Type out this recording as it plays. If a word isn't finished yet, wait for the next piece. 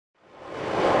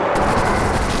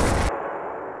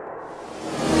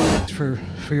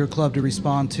for your club to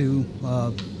respond to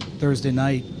Thursday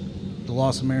night, the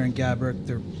loss of Marion Gaborik,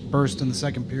 their burst in the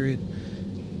second period?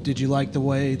 Did you like the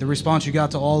response you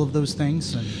got to all of those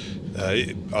things?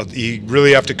 You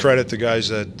really have to credit the guys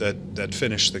that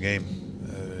finished the game.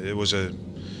 It was a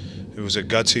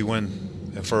gutsy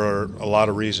win for a lot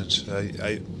of reasons.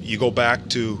 You go back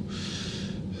to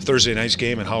Thursday night's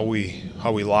game and how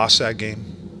we lost that game.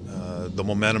 The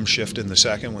momentum shift in the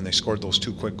second when they scored those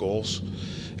two quick goals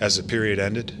as the period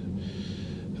ended.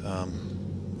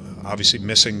 Obviously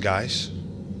missing guys.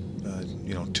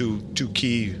 Two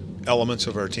key elements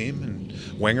of our team and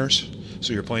wingers.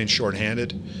 So you're playing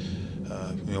shorthanded.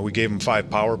 We gave them 5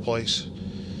 power plays,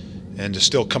 and to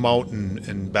still come out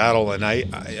and battle. And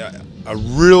a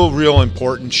real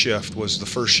important shift was the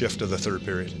first shift of the third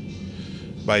period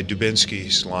by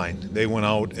Dubinsky's line. They went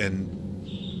out and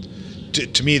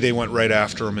to me they went right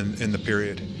after him in the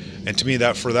period, and to me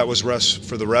that was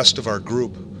for the rest of our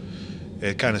group.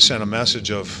 It kind of sent a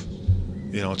message of,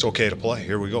 it's okay to play.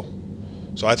 Here we go.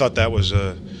 So I thought that was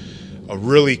a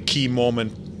really key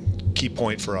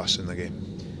point for us in the game.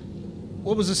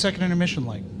 What was the second intermission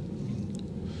like?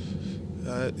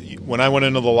 When I went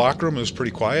into the locker room, it was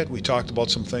pretty quiet. We talked about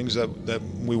some things that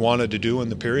we wanted to do in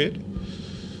the period.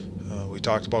 We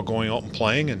talked about going out and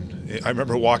playing, and I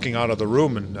remember walking out of the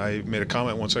room, and I made a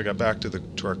comment once I got back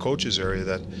to our coaches area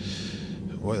that,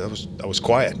 boy, that was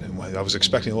quiet. I was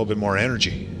expecting a little bit more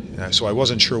energy, so I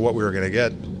wasn't sure what we were going to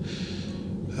get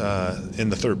in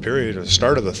the third period, or the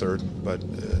start of the third. But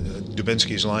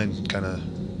Dubinsky's line kind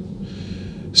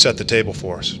of set the table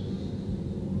for us.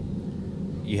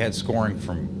 You had scoring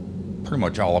from pretty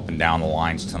much all up and down the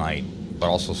lines tonight, but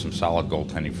also some solid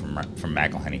goaltending from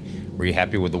McElhinney. Were you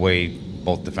happy with the way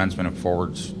both defensemen and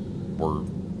forwards were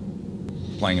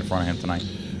playing in front of him tonight?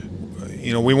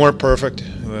 We weren't perfect.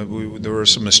 There were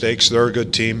some mistakes. They're a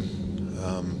good team.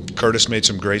 Curtis made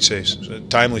some great saves,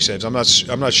 timely saves. I'm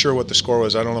not sure what the score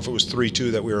was. I don't know if it was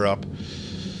 3-2 that we were up.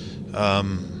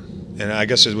 And I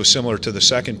guess it was similar to the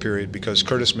second period because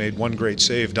Curtis made one great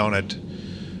save down at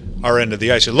our end of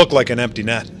the ice. It looked like an empty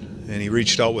net, and he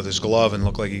reached out with his glove and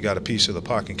looked like he got a piece of the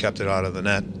puck and kept it out of the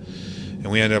net. And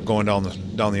we ended up going down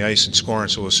the ice and scoring.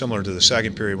 So it was similar to the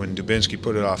second period when Dubinsky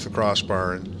put it off the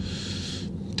crossbar,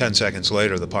 and 10 seconds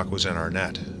later the puck was in our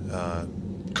net.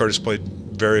 Curtis played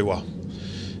very well,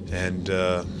 and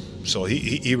so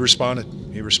he responded.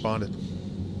 He responded.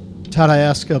 Todd, I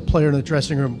asked a player in the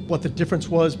dressing room what the difference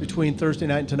was between Thursday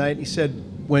night and tonight. He said,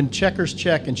 when checkers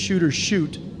check and shooters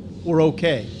shoot, we're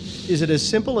okay. Is it as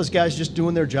simple as guys just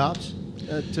doing their jobs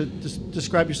to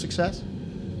describe your success?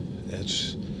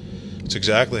 It's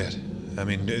exactly it. I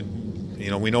mean,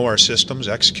 we know our systems,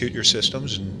 execute your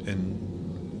systems,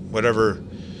 and whatever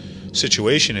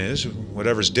situation is,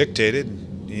 whatever's dictated,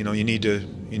 you need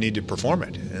to perform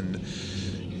it. And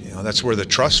that's where the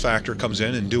trust factor comes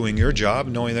in doing your job,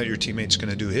 knowing that your teammate's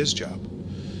going to do his job.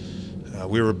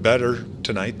 We were better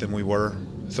tonight than we were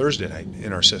Thursday night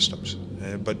in our systems,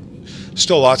 but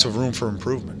still lots of room for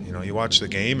improvement. You watch the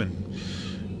game, and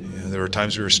there were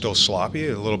times we were still sloppy,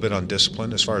 a little bit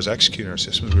undisciplined as far as executing our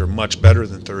systems. We were much better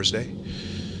than Thursday,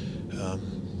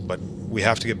 but we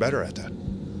have to get better at that.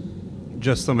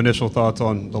 Just some initial thoughts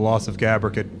on the loss of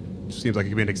Gaborik. It seems like it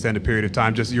could be an extended period of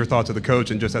time. Just your thoughts of the coach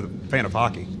and just as a fan of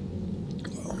hockey.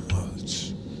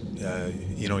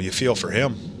 You feel for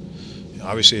him.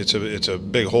 Obviously, it's a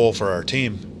big hole for our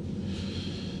team.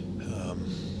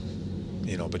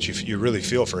 But you really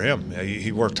feel for him.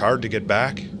 He worked hard to get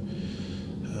back.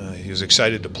 He was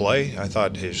excited to play. I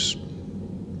thought his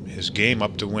game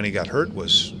up to when he got hurt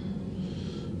was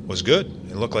good.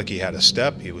 It looked like he had a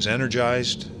step. He was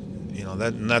energized.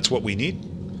 And that's what we need.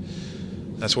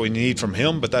 That's what we need from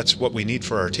him. But that's what we need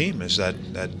for our team is that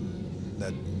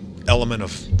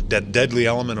deadly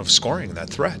element of scoring, that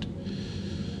threat.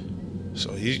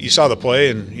 So you saw the play,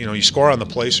 and you score on the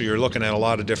play, so you're looking at a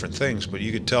lot of different things. But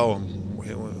you could tell,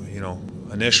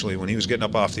 initially when he was getting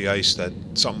up off the ice that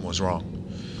something was wrong.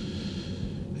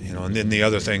 And then the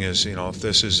other thing is, if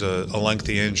this is a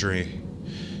lengthy injury,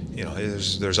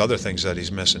 there's other things that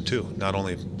he's missing too. Not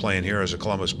only playing here as a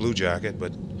Columbus Blue Jacket,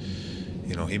 but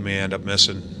he may end up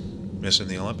missing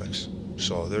the Olympics.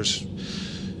 So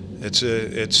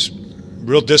it's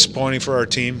real disappointing for our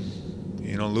team,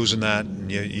 losing that, and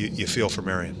you feel for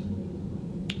Marion.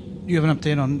 You have an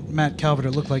update on Matt Calvert?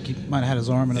 It looked like he might have had his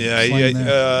arm in a sling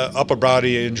there. Upper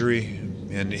body injury,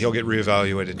 and he'll get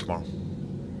reevaluated tomorrow.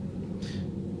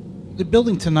 The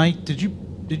building tonight, did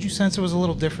you sense it was a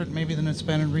little different maybe than it's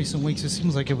been in recent weeks? It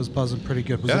seems like it was buzzing pretty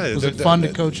good. Was it fun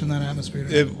to coach in that atmosphere?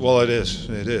 Well, it is.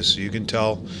 It is. You can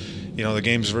tell. you know, the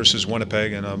games versus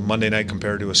Winnipeg and a Monday night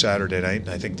compared to a Saturday night. And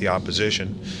I think the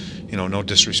opposition, you know, no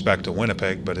disrespect to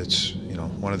Winnipeg, but it's, you know,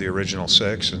 one of the original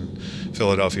six, and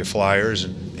Philadelphia Flyers,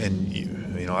 and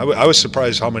you know, I was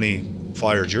surprised how many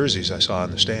Flyer jerseys I saw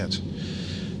in the stands,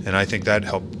 and I think that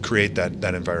helped create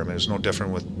that environment. It's no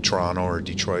different with Toronto or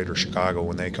Detroit or Chicago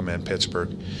when they come in, Pittsburgh.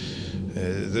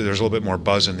 There's a little bit more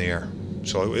buzz in the air,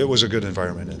 so it was a good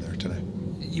environment in there tonight.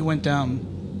 You went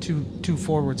down two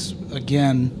forwards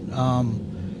again.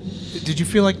 Did you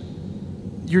feel like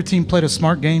your team played a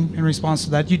smart game in response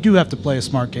to that? You do have to play a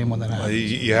smart game when that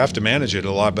happens. You have to manage it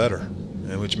a lot better,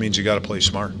 which means you got to play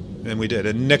smart, and we did.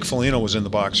 And Nick Foligno was in the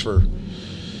box for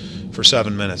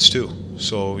 7 minutes too.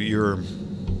 So we were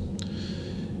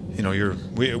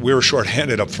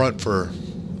shorthanded up front for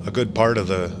a good part of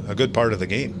the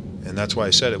game, and that's why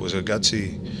I said it was a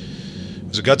gutsy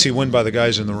win by the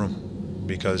guys in the room,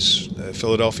 because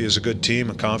Philadelphia is a good team,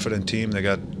 a confident team. They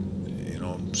got, you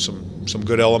know, some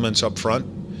good elements up front,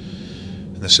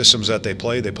 and the systems that they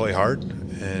play hard,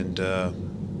 and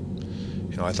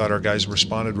you know, I thought our guys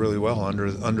responded really well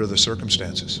under the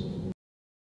circumstances.